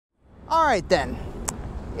All right then,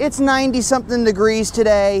 it's 90-something degrees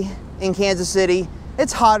today in Kansas City.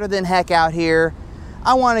 It's hotter than heck out here.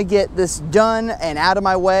 I want to get this done and out of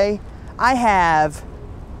my way. I have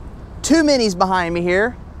two Minis behind me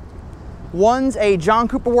here. One's a John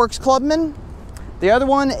Cooper Works Clubman. The other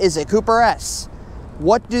one is a Cooper S.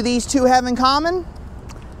 What do these two have in common?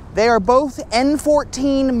 They are both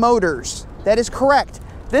N14 motors. That is correct.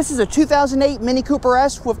 This is a 2008 Mini Cooper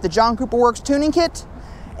S with the John Cooper Works tuning kit,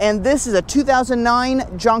 and this is a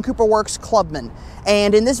 2009 John Cooper Works Clubman.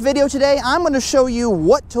 And in this video today, I'm going to show you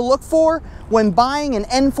what to look for when buying an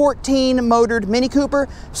N14 motored Mini Cooper,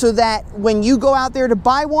 so that when you go out there to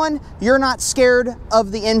buy one, you're not scared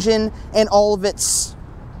of the engine and all of its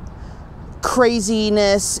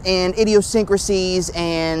craziness and idiosyncrasies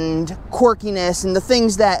and quirkiness and the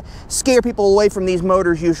things that scare people away from these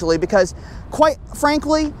motors usually. Because quite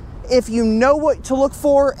frankly, if you know what to look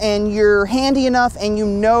for and you're handy enough and you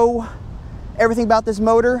know everything about this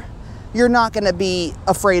motor, you're not going to be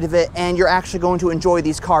afraid of it, and you're actually going to enjoy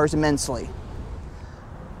these cars immensely.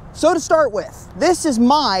 So to start with, this is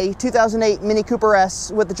my 2008 Mini Cooper S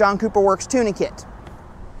with the John Cooper Works tuning kit.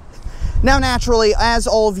 Now naturally, as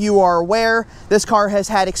all of you are aware, this car has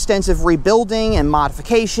had extensive rebuilding and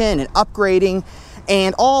modification and upgrading,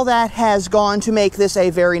 and all that has gone to make this a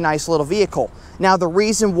very nice little vehicle. Now the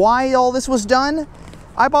reason why all this was done,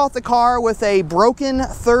 I bought the car with a broken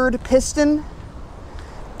third piston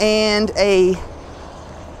and a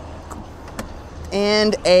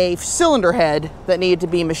cylinder head that needed to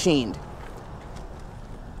be machined.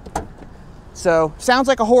 So, sounds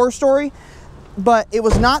like a horror story, but it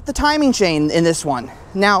was not the timing chain in this one.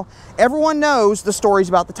 Now, everyone knows the stories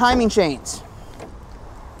about the timing chains.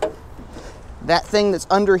 That thing that's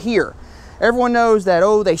under here. Everyone knows that,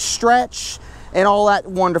 oh, they stretch and all that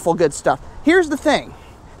wonderful good stuff. Here's the thing.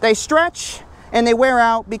 They stretch and they wear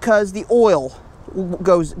out because the oil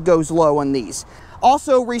goes low on these.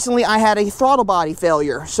 Also, recently I had a throttle body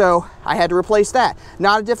failure, so I had to replace that.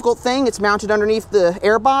 Not a difficult thing. It's mounted underneath the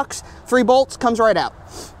air box. 3 bolts, comes right out.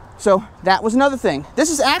 So that was another thing.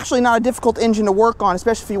 This is actually not a difficult engine to work on,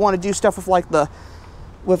 especially if you want to do stuff with the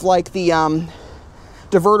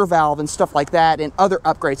diverter valve and stuff like that, and other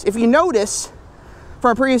upgrades. If you notice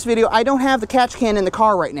from a previous video, I don't have the catch can in the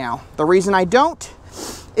car right now. The reason I don't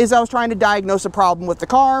is I was trying to diagnose a problem with the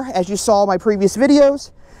car, as you saw in my previous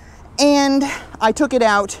videos, and I took it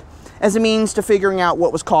out as a means to figuring out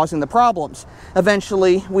what was causing the problems.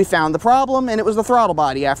 Eventually, we found the problem, and it was the throttle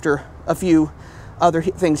body after a few other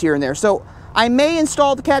things here and there. So I may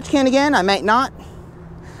install the catch can again, I might not.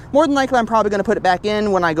 More than likely, I'm probably going to put it back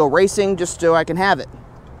in when I go racing, just so I can have it.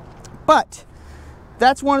 But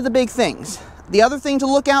that's one of the big things. The other thing to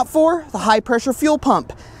look out for, the high pressure fuel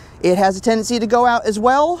pump. It has a tendency to go out as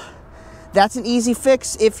well. That's an easy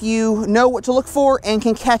fix if you know what to look for and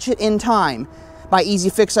can catch it in time. By easy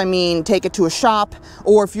fix, I mean take it to a shop,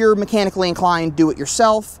 or if you're mechanically inclined, do it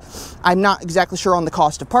yourself. I'm not exactly sure on the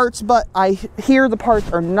cost of parts, but I hear the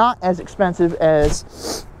parts are not as expensive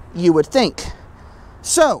as you would think.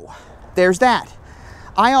 So, there's that.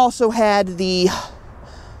 I also had the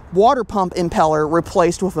water pump impeller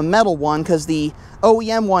replaced with a metal one because the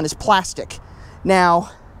OEM one is plastic.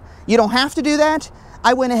 Now, you don't have to do that.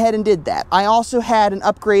 I went ahead and did that. I also had an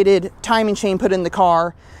upgraded timing chain put in the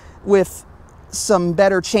car with some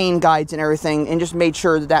better chain guides and everything, and just made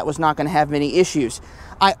sure that that was not going to have many issues.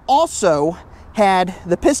 I also had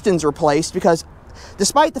the pistons replaced because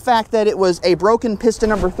despite the fact that it was a broken piston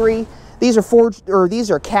number 3, these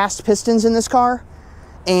are cast pistons in this car,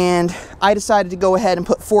 and I decided to go ahead and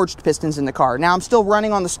put forged pistons in the car. Now I'm still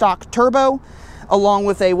running on the stock turbo along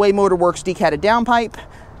with a Way Motor Works decatted downpipe,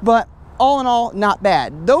 but all in all, not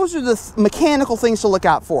bad. Those are the mechanical things to look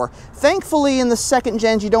out for. Thankfully, in the second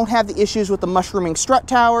gens, you don't have the issues with the mushrooming strut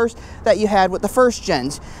towers that you had with the first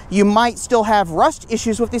gens. You might still have rust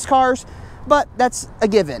issues with these cars, but that's a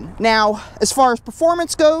given. Now, as far as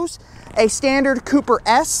performance goes, a standard Cooper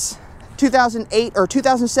S, 2008 or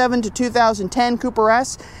 2007 to 2010 Cooper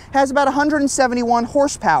S, has about 171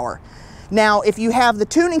 horsepower. Now, if you have the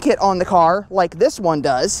tuning kit on the car, like this one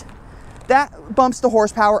does, that bumps the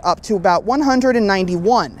horsepower up to about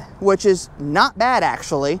 191, which is not bad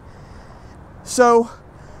actually. So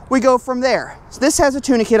we go from there. So this has a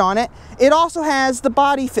tuning kit on it. It also has the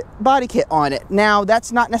body kit on it. Now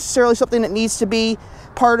that's not necessarily something that needs to be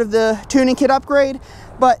part of the tuning kit upgrade,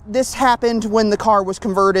 but this happened when the car was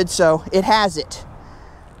converted, so it has it.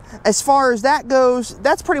 As far as that goes,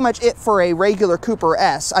 that's pretty much it for a regular Cooper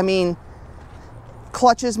S. I mean,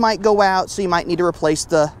 clutches might go out, so you might need to replace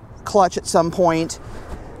the clutch at some point.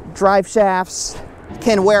 Drive shafts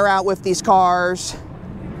can wear out with these cars.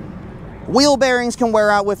 Wheel bearings can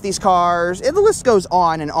wear out with these cars. The list goes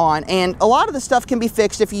on, and a lot of the stuff can be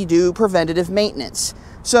fixed if you do preventative maintenance.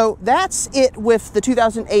 So that's it with the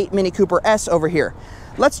 2008 Mini Cooper S over here.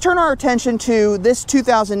 Let's turn our attention to this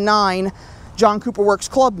 2009 John Cooper Works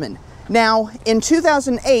Clubman. Now, in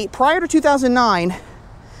 2008, prior to 2009,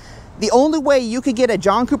 the only way you could get a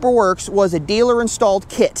John Cooper Works was a dealer-installed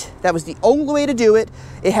kit. That was the only way to do it.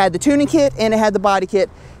 It had the tuning kit and it had the body kit,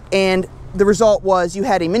 and the result was you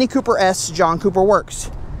had a Mini Cooper S John Cooper Works.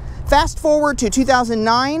 Fast forward to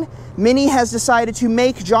 2009, Mini has decided to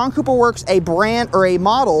make John Cooper Works a brand or a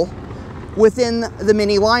model within the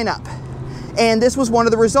Mini lineup. And this was one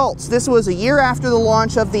of the results. This was a year after the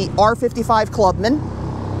launch of the R55 Clubman,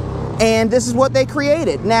 and this is what they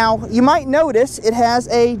created. Now, you might notice it has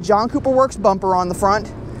a John Cooper Works bumper on the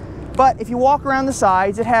front, but if you walk around the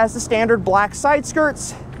sides, it has the standard black side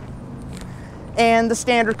skirts and the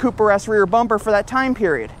standard Cooper S rear bumper for that time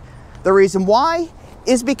period. The reason why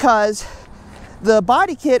is because the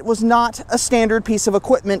body kit was not a standard piece of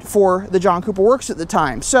equipment for the John Cooper Works at the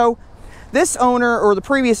time. So this owner, or the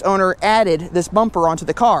previous owner, added this bumper onto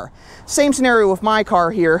the car. Same scenario with my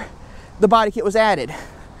car here. The body kit was added.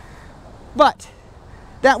 But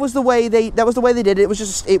that was the way they did it.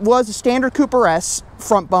 It was a standard Cooper S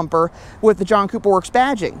front bumper with the John Cooper Works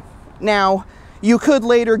badging. Now, you could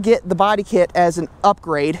later get the body kit as an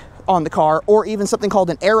upgrade on the car, or even something called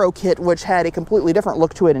an Aero kit, which had a completely different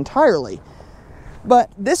look to it entirely. But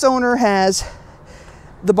this owner has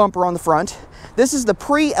the bumper on the front. This is the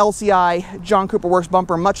pre-LCI John Cooper Works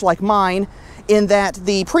bumper, much like mine, in that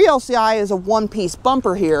the pre-LCI is a one-piece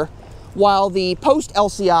bumper here, while the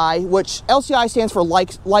post-LCI, which LCI stands for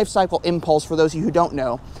life cycle impulse for those of you who don't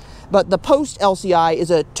know, but the post-LCI is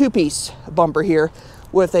a two-piece bumper here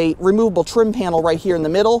with a removable trim panel right here in the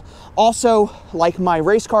middle. Also, like my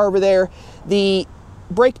race car over there, the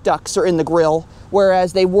brake ducts are in the grille,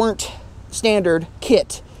 whereas they weren't standard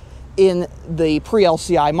kit in the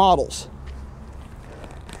pre-LCI models.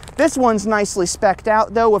 This one's nicely spec'd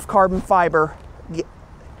out though with carbon fiber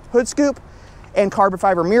hood scoop and carbon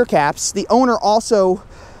fiber mirror caps. The owner also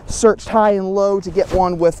searched high and low to get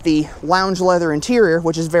one with the lounge leather interior,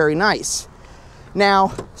 which is very nice.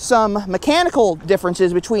 Now, some mechanical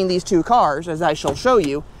differences between these two cars, as I shall show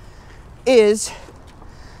you, is,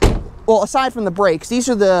 well, aside from the brakes, these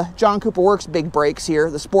are the John Cooper Works big brakes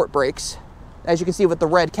here, the sport brakes, as you can see with the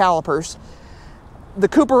red calipers. The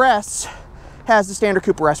Cooper S has the standard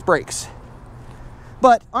Cooper S brakes.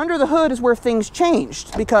 But under the hood is where things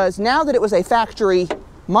changed, because now that it was a factory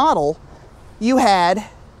model, you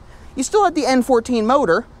still had the N14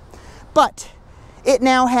 motor, but it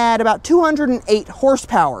now had about 208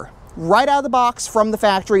 horsepower right out of the box from the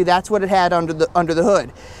factory. That's what it had under the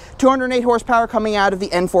hood. 208 horsepower coming out of the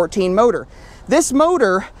N14 motor. This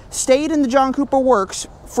motor stayed in the John Cooper Works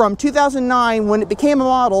from 2009, when it became a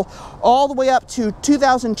model, all the way up to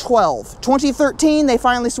 2012. 2013, they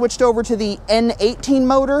finally switched over to the N14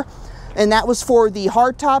 motor, and that was for the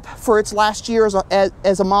hardtop for its last year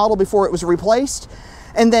as a model before it was replaced.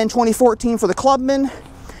 And then 2014 for the Clubman,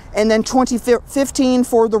 and then 2015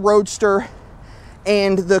 for the Roadster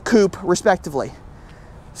and the Coupe, respectively.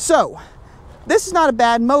 So, this is not a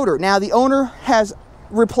bad motor. Now, the owner has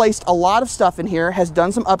replaced a lot of stuff in here, has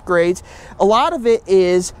done some upgrades. A lot of it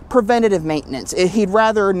is preventative maintenance. He'd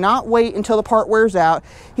rather not wait until the part wears out.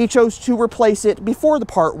 He chose to replace it before the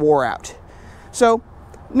part wore out. So,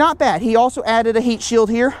 not bad. He also added a heat shield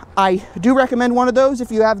here. I do recommend one of those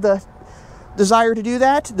if you have the desire to do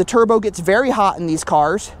that. The turbo gets very hot in these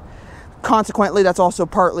cars. Consequently, that's also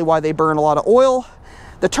partly why they burn a lot of oil.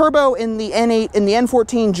 The turbo in the N8 and the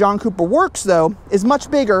N14 John Cooper Works, though, is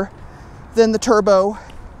much bigger than the turbo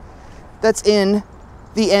that's in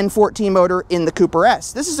the N14 motor in the Cooper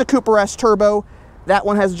S. This is a Cooper S turbo. That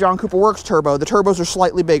one has a John Cooper Works turbo. The turbos are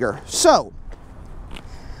slightly bigger. So,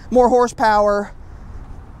 more horsepower,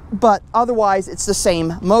 but otherwise it's the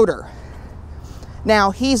same motor.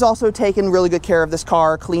 Now, he's also taken really good care of this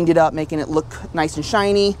car, cleaned it up, making it look nice and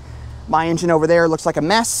shiny. My engine over there looks like a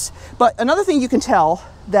mess. But another thing you can tell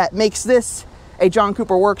that makes this a John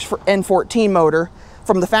Cooper Works for N14 motor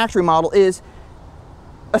from the factory model is,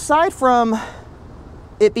 aside from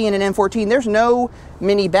it being an N14, there's no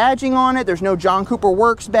Mini badging on it, there's no John Cooper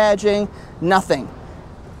Works badging, nothing.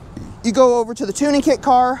 You go over to the tuning kit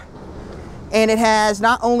car, and it has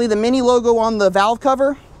not only the Mini logo on the valve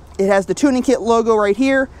cover, it has the tuning kit logo right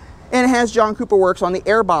here, and it has John Cooper Works on the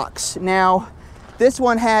airbox. Now, this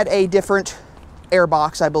one had a different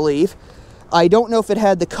airbox, I believe. I don't know if it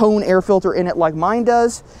had the cone air filter in it like mine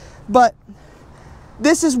does, but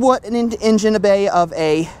this is what an engine bay of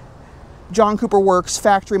a John Cooper Works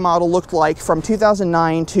factory model looked like from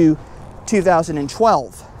 2009 to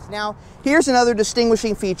 2012. Now, here's another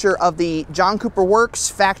distinguishing feature of the John Cooper Works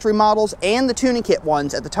factory models and the tuning kit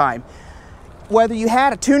ones at the time. Whether you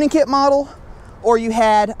had a tuning kit model or you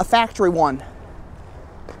had a factory one,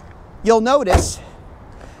 you'll notice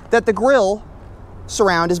that the grille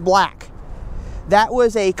surround is black. That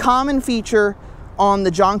was a common feature on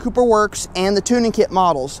the John Cooper Works and the tuning kit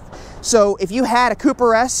models. So if you had a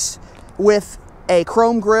Cooper S with a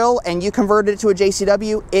chrome grille and you converted it to a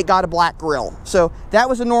JCW, it got a black grille. So that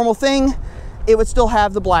was a normal thing. It would still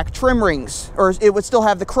have the black trim rings, or it would still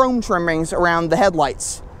have the chrome trim rings around the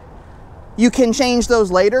headlights. You can change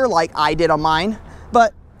those later, like I did on mine,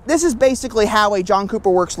 but this is basically how a John Cooper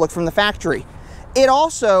Works looked from the factory. It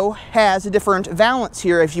also has a different valance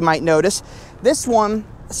here, if you might notice. This one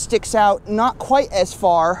sticks out not quite as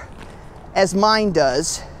far as mine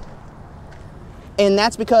does, and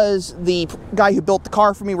that's because the guy who built the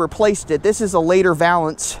car for me replaced it. This is a later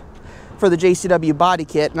valance for the JCW body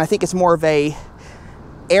kit, and I think it's more of a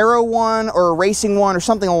aero one or a racing one or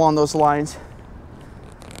something along those lines.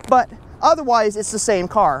 But otherwise, it's the same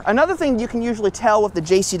car. Another thing you can usually tell with the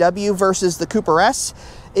JCW versus the Cooper S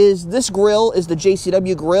is this grille is the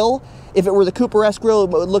JCW grille. If it were the Cooper S grille,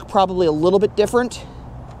 it would look probably a little bit different.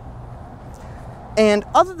 And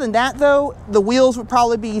other than that, though, the wheels would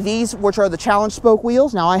probably be these, which are the challenge spoke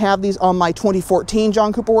wheels. Now, I have these on my 2014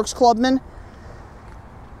 John Cooper Works Clubman.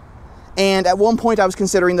 And at one point, I was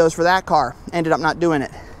considering those for that car. Ended up not doing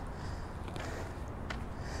it.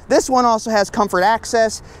 This one also has comfort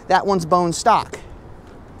access. That one's bone stock.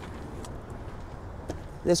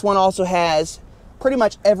 This one also has pretty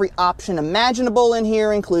much every option imaginable in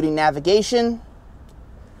here, including navigation.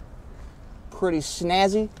 Pretty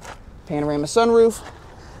snazzy. Panorama sunroof.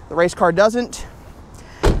 The race car doesn't.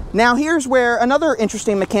 Now here's where another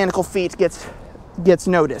interesting mechanical feat gets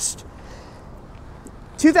noticed.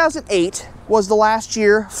 2008 was the last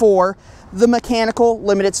year for the mechanical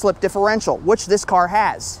limited slip differential, which this car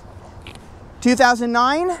has.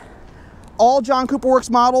 2009, all John Cooper Works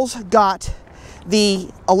models got the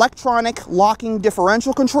electronic locking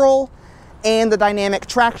differential control and the dynamic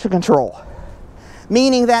traction control,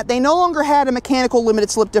 meaning that they no longer had a mechanical limited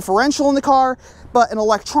slip differential in the car, but an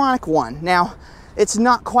electronic one. Now, it's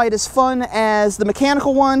not quite as fun as the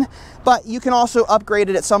mechanical one, but you can also upgrade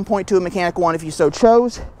it at some point to a mechanical one if you so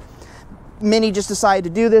chose. Mini just decided to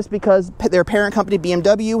do this because their parent company,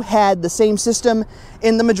 BMW, had the same system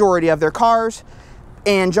in the majority of their cars,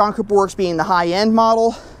 and John Cooper Works being the high-end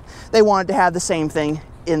model, they wanted to have the same thing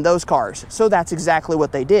in those cars. So that's exactly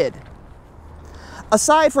what they did.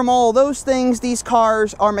 Aside from all those things, these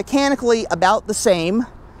cars are mechanically about the same.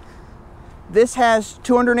 This has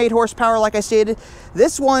 208 horsepower, like I stated.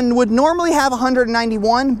 This one would normally have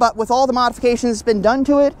 191, but with all the modifications that's been done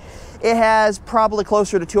to it, it has probably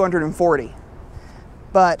closer to 240.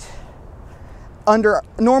 But under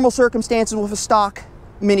normal circumstances with a stock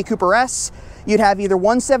Mini Cooper S, you'd have either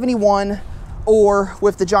 171 or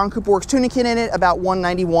with the John Cooper Works tuning kit in it, about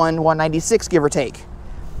 191, 196, give or take.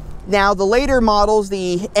 Now, the later models,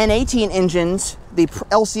 the N14 engines, the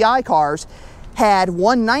LCI cars, had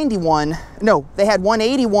 191, no, they had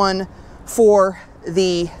 181 for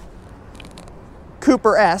the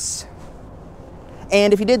Cooper S.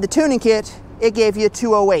 And if you did the tuning kit, it gave you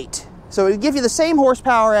 208. So it would give you the same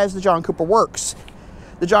horsepower as the John Cooper Works.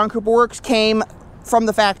 The John Cooper Works came from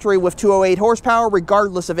the factory with 208 horsepower,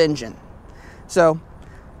 regardless of engine. So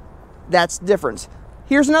that's the difference.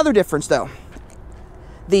 Here's another difference, though.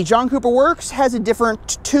 The John Cooper Works has a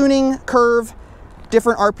different tuning curve,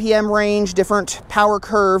 different RPM range, different power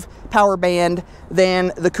curve, power band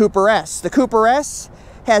than the Cooper S. The Cooper S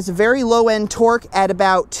has very low end torque at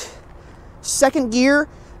about second gear.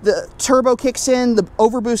 The turbo kicks in, the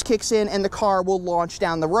overboost kicks in, and the car will launch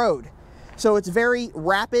down the road. So it's very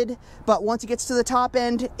rapid, but once it gets to the top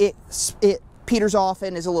end, it peters off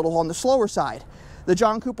and is a little on the slower side. The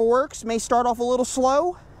John Cooper Works may start off a little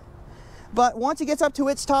slow, but once it gets up to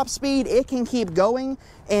its top speed, it can keep going,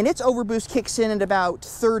 and its overboost kicks in at about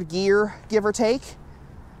third gear, give or take.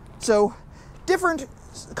 So different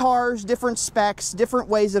cars, different specs, different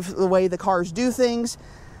ways of the way the cars do things,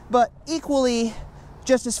 but equally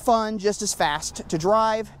just as fun, just as fast to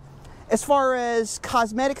drive. As far as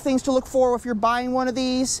cosmetic things to look for if you're buying one of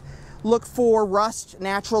these, look for rust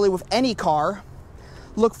naturally with any car.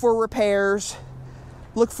 Look for repairs.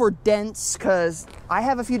 Look for dents, because I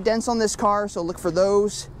have a few dents on this car, so look for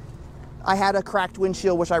those. I had a cracked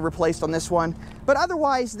windshield, which I replaced on this one. But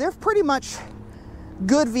otherwise, they're pretty much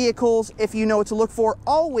good vehicles if you know what to look for.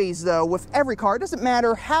 Always, though, with every car, it doesn't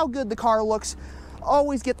matter how good the car looks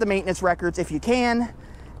always get the maintenance records if you can,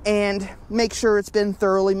 and make sure it's been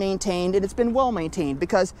thoroughly maintained and it's been well maintained,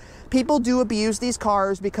 because people do abuse these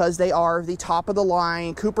cars because they are the top of the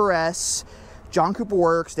line Cooper S, John Cooper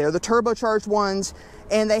Works. They're the turbocharged ones,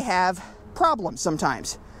 and they have problems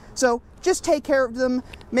sometimes. So just take care of them,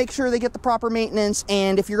 make sure they get the proper maintenance,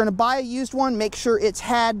 and if you're going to buy a used one, make sure it's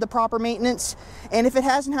had the proper maintenance. And if it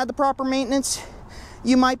hasn't had the proper maintenance,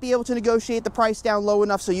 you might be able to negotiate the price down low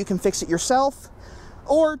enough so you can fix it yourself,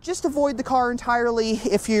 or just avoid the car entirely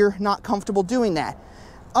if you're not comfortable doing that.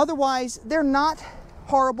 Otherwise, they're not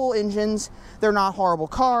horrible engines, they're not horrible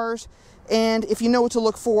cars, and if you know what to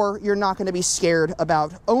look for, you're not going to be scared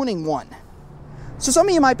about owning one. So some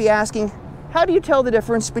of you might be asking, how do you tell the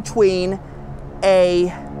difference between a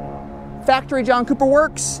factory John Cooper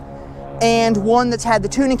Works and one that's had the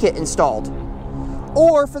tuning kit installed?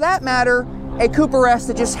 Or for that matter, a Cooper S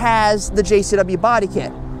that just has the JCW body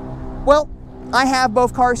kit? Well, I have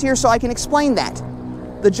both cars here so I can explain that.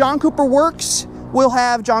 The John Cooper Works will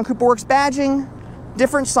have John Cooper Works badging,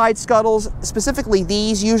 different side scuttles, specifically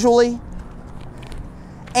these usually.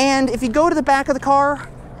 And if you go to the back of the car,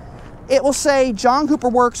 it will say John Cooper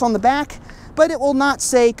Works on the back, but it will not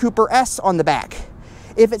say Cooper S on the back.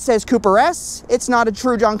 If it says Cooper S, it's not a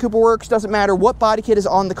true John Cooper Works. Doesn't matter what body kit is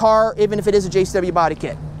on the car, even if it is a JCW body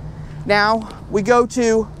kit. Now, we go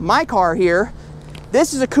to my car here.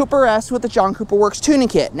 This is a Cooper S with the John Cooper Works tuning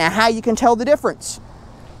kit. Now, how you can tell the difference?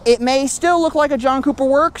 It may still look like a John Cooper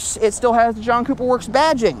Works. It still has the John Cooper Works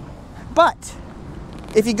badging. But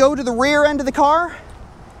if you go to the rear end of the car,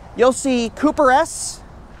 you'll see Cooper S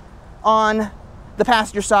on the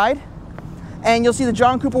passenger side, and you'll see the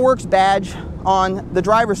John Cooper Works badge on the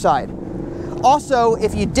driver's side. Also,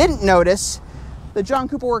 if you didn't notice, the John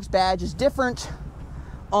Cooper Works badge is different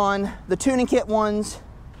on the tuning kit ones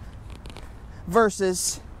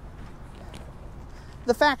versus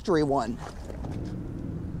the factory one.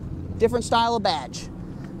 Different style of badge.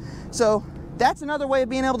 So that's another way of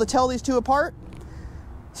being able to tell these two apart.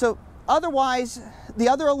 So otherwise, the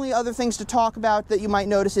only other things to talk about that you might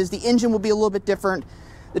notice is the engine will be a little bit different.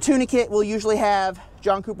 The tuning kit will usually have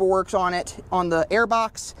John Cooper Works on it on the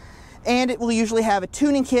airbox, and it will usually have a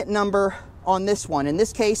tuning kit number on this one. In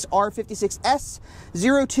this case,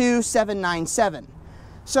 R56S02797.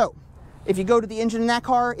 So if you go to the engine in that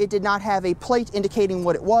car, it did not have a plate indicating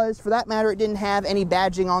what it was. For that matter, it didn't have any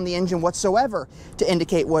badging on the engine whatsoever to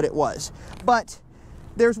indicate what it was. But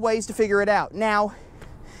there's ways to figure it out. Now,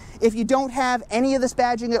 if you don't have any of this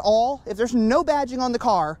badging at all, if there's no badging on the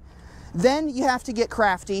car, then you have to get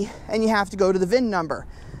crafty and you have to go to the VIN number.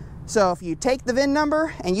 So if you take the VIN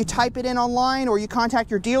number and you type it in online, or you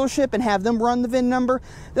contact your dealership and have them run the VIN number,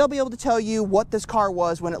 they'll be able to tell you what this car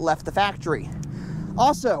was when it left the factory.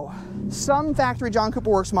 Also, some factory John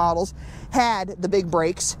Cooper Works models had the big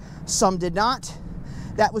brakes, some did not.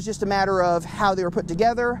 That was just a matter of how they were put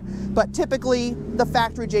together, but typically the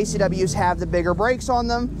factory JCWs have the bigger brakes on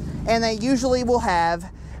them, and they usually will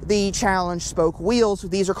have the challenge spoke wheels.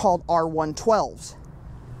 These are called R112s.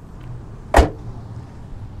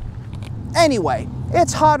 Anyway,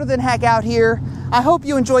 it's hotter than heck out here. I hope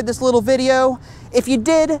you enjoyed this little video. If you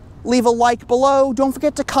did, leave a like below. Don't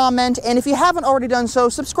forget to comment, and if you haven't already done so,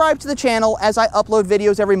 subscribe to the channel, as I upload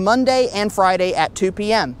videos every Monday and Friday at 2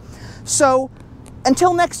 p.m. So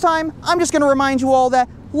until next time, I'm just going to remind you all that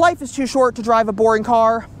life is too short to drive a boring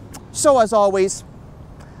car. So as always,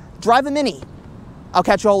 drive a Mini. I'll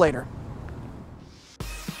catch you all later.